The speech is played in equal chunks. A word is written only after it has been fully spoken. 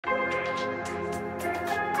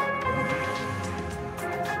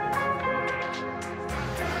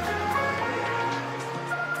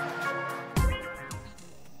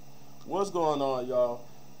what's going on, y'all?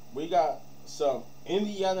 We got some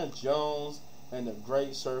Indiana Jones and the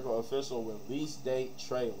Great Circle official release date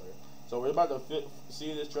trailer. So we're about to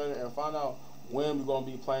see this trailer and find out when we're going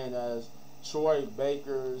to be playing as Troy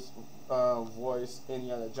Baker's voice,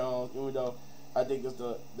 Indiana Jones. Even though I think it's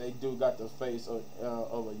they do got the face of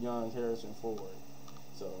a young Harrison Ford.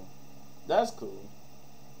 So that's cool.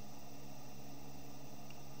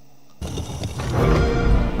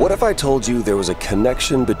 What if I told you there was a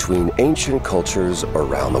connection between ancient cultures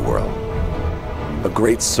around the world? A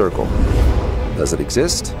great circle. Does it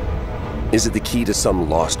exist? Is it the key to some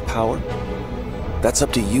lost power? That's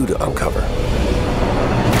up to you to uncover.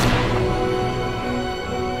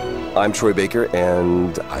 I'm Troy Baker,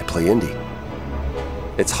 and I play Indy.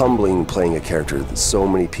 It's humbling playing a character that so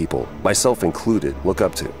many people, myself included, look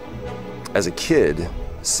up to. As a kid,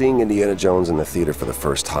 seeing Indiana Jones in the theater for the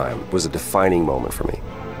first time was a defining moment for me.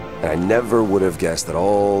 And I never would have guessed that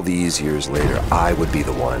all these years later, I would be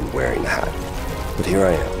the one wearing the hat. But here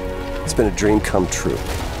I am. It's been a dream come true.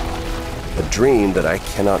 A dream that I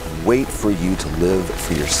cannot wait for you to live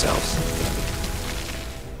for yourselves.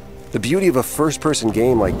 The beauty of a first-person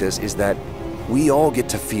game like this is that we all get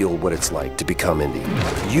to feel what it's like to become Indy.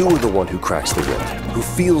 You are the one who cracks the whip, who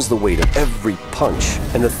feels the weight of every punch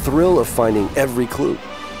and the thrill of finding every clue.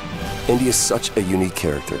 Indy is such a unique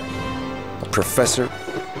character. A professor,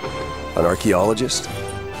 an archaeologist,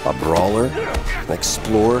 a brawler, an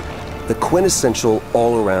explorer, the quintessential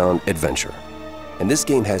all-around adventurer. And this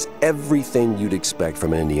game has everything you'd expect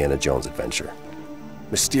from an Indiana Jones adventure.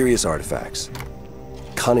 Mysterious artifacts,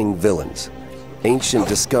 cunning villains, ancient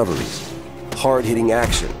discoveries, hard-hitting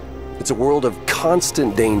action. It's a world of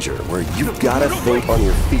constant danger where you've gotta think on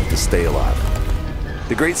your feet to stay alive.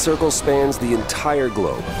 The Great Circle spans the entire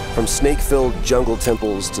globe, from snake-filled jungle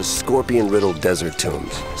temples to scorpion-riddled desert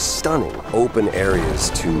tombs. Stunning open areas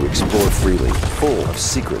to explore freely, full of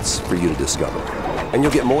secrets for you to discover. And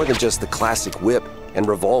you'll get more than just the classic whip and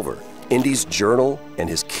revolver. Indy's journal and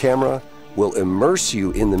his camera will immerse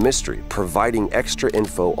you in the mystery, providing extra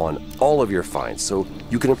info on all of your finds so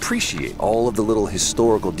you can appreciate all of the little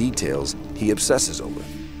historical details he obsesses over.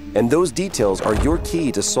 And those details are your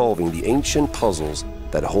key to solving the ancient puzzles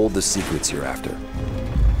that hold the secrets you're after.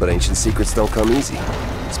 But ancient secrets don't come easy.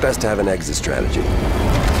 It's best to have an exit strategy.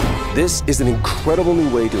 This is an incredible new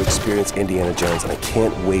way to experience Indiana Jones, and I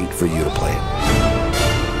can't wait for you to play it.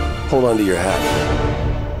 Hold on to your hat.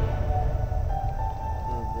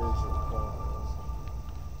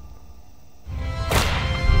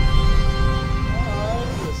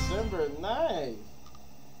 December 9th.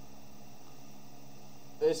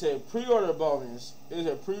 It's a pre-order bonus. It's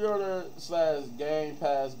a pre-order / Game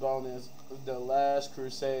Pass bonus. The Last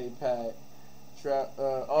Crusade pack.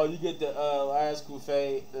 You get the Last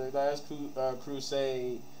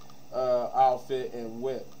Crusade outfit and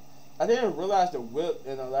whip. I didn't realize the whip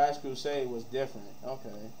in the Last Crusade was different.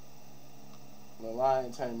 Okay. The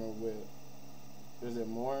Lion Tamer whip. Is it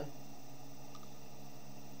more?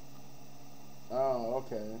 Oh,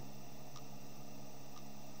 okay.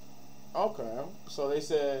 Okay, so they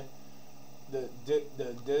said the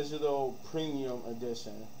digital premium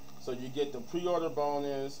edition. So you get the pre-order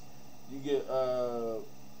bonus. You get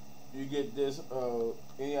this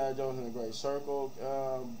Indiana Jones and the Great Circle.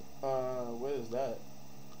 What is that?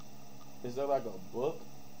 Is that like a book?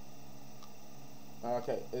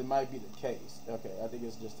 Okay, it might be the case. Okay, I think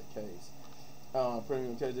it's just the case.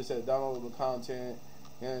 Premium case. They said downloadable content.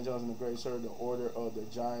 Indiana Jones and the Great Circle, the Order of the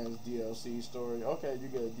Giants DLC story. Okay, you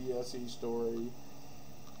get a DLC story,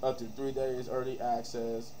 up to 3 days early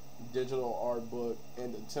access, digital art book,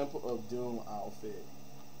 and the Temple of Doom outfit.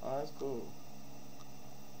 Oh, that's cool.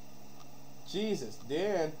 Jesus,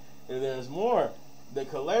 then there's more. The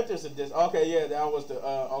collector's edition. Okay, yeah, that was the.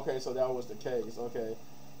 Okay, so that was the case. Okay,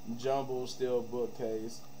 jumbo steel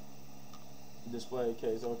bookcase, display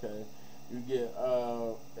case. Okay. You get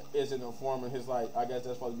it's in the form of his, like, I guess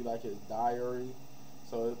that's supposed to be like his diary.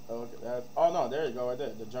 So okay, that's, oh no, there you go right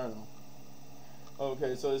there, the journal.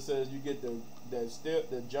 Okay, so it says you get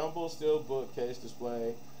the jumbo steel bookcase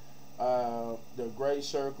display, the Great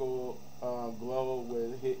Circle globe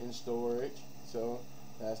with hidden storage. So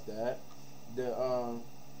that's that. The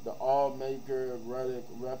all maker relic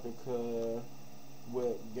replica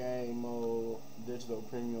with game mode digital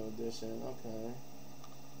premium edition. Okay.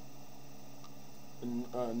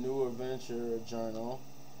 New adventure journal,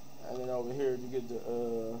 and then over here you get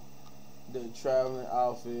the traveling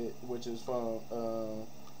outfit, which is from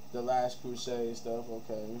the Last Crusade stuff.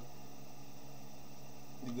 Okay,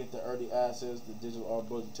 you get the early access, the digital art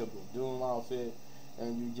book, the Temple of Doom outfit,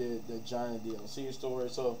 and you get the giant DLC story.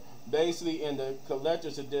 So basically in the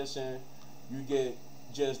collector's edition, you get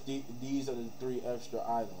just these are the 3 extra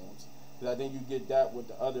items. Because I think you get that with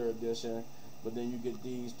the other edition, but then you get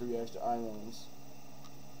these 3 extra items.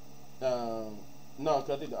 No, because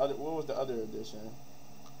I think the other, what was the other edition?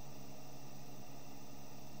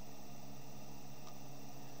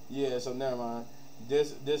 Yeah, so never mind.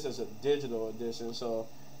 This is a digital edition, so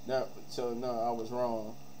no, I was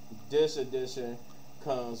wrong. This edition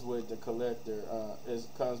comes with the collector. It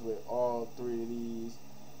comes with all 3 of these,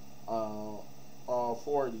 all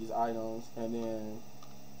 4 of these items, and then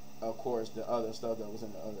of course the other stuff that was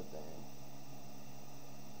in the other thing.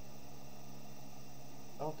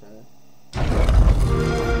 Okay.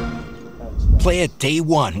 Play it day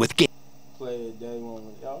one with Game. Play it day one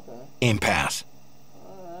with, okay. Game Pass.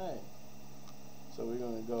 All right. So we're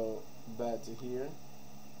gonna go back to here.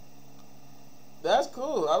 That's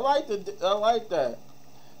cool. I like that.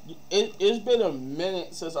 It's been a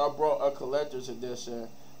minute since I brought a collector's edition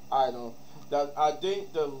item. I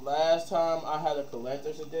think the last time I had a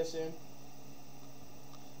collector's edition,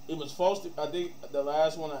 it was supposed to. I think the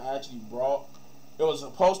last one I actually brought, it was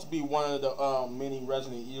supposed to be one of the mini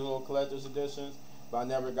Resident Evil collector's editions, but I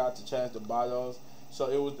never got the chance to buy those. So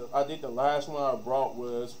it was. I think the last one I brought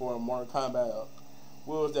was for Mortal Kombat.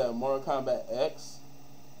 What was that? Mortal Kombat X.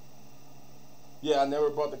 Yeah, I never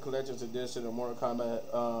bought the collector's edition of Mortal Kombat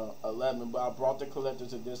 11, but I brought the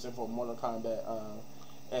collector's edition for Mortal Kombat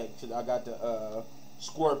X. Cause I got the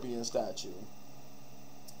Scorpion statue.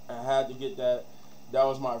 I had to get that. That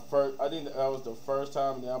was my first. I think that was the first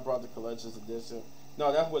time, and then I brought the collector's edition.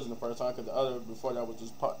 No, that wasn't the first time, because the other before that was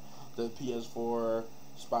just the PS4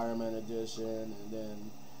 Spider-Man edition, and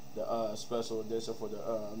then the special edition for the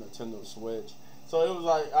Nintendo Switch. So it was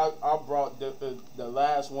like I brought the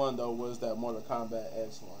last one though was that Mortal Kombat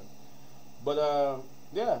X one. But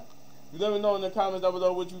yeah, you let me know in the comments down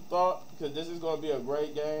below what you thought, because this is gonna be a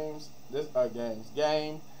great game,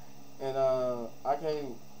 and I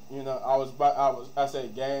can't, you know, I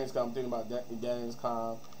said games 'cause I'm thinking about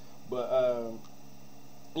Gamescom, but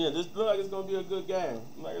yeah, this looks like it's gonna be a good game.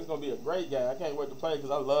 Like it's gonna be a great game. I can't wait to play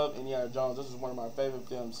because I love Indiana Jones. This is one of my favorite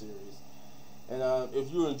film series. And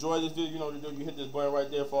if you enjoyed this video, you know what to do. You hit this button right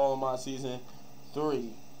there for all of my season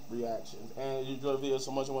 3 reactions. And if you enjoyed the video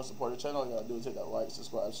so much and want to support the channel, all you gotta do is hit that like,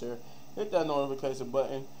 subscribe, share, hit that notification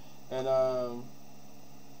button, and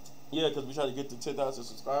yeah, because we try to get to 10,000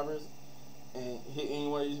 subscribers, and hit any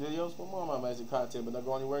one of these videos for more of my amazing content. But don't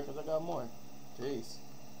go anywhere because I got more. Peace.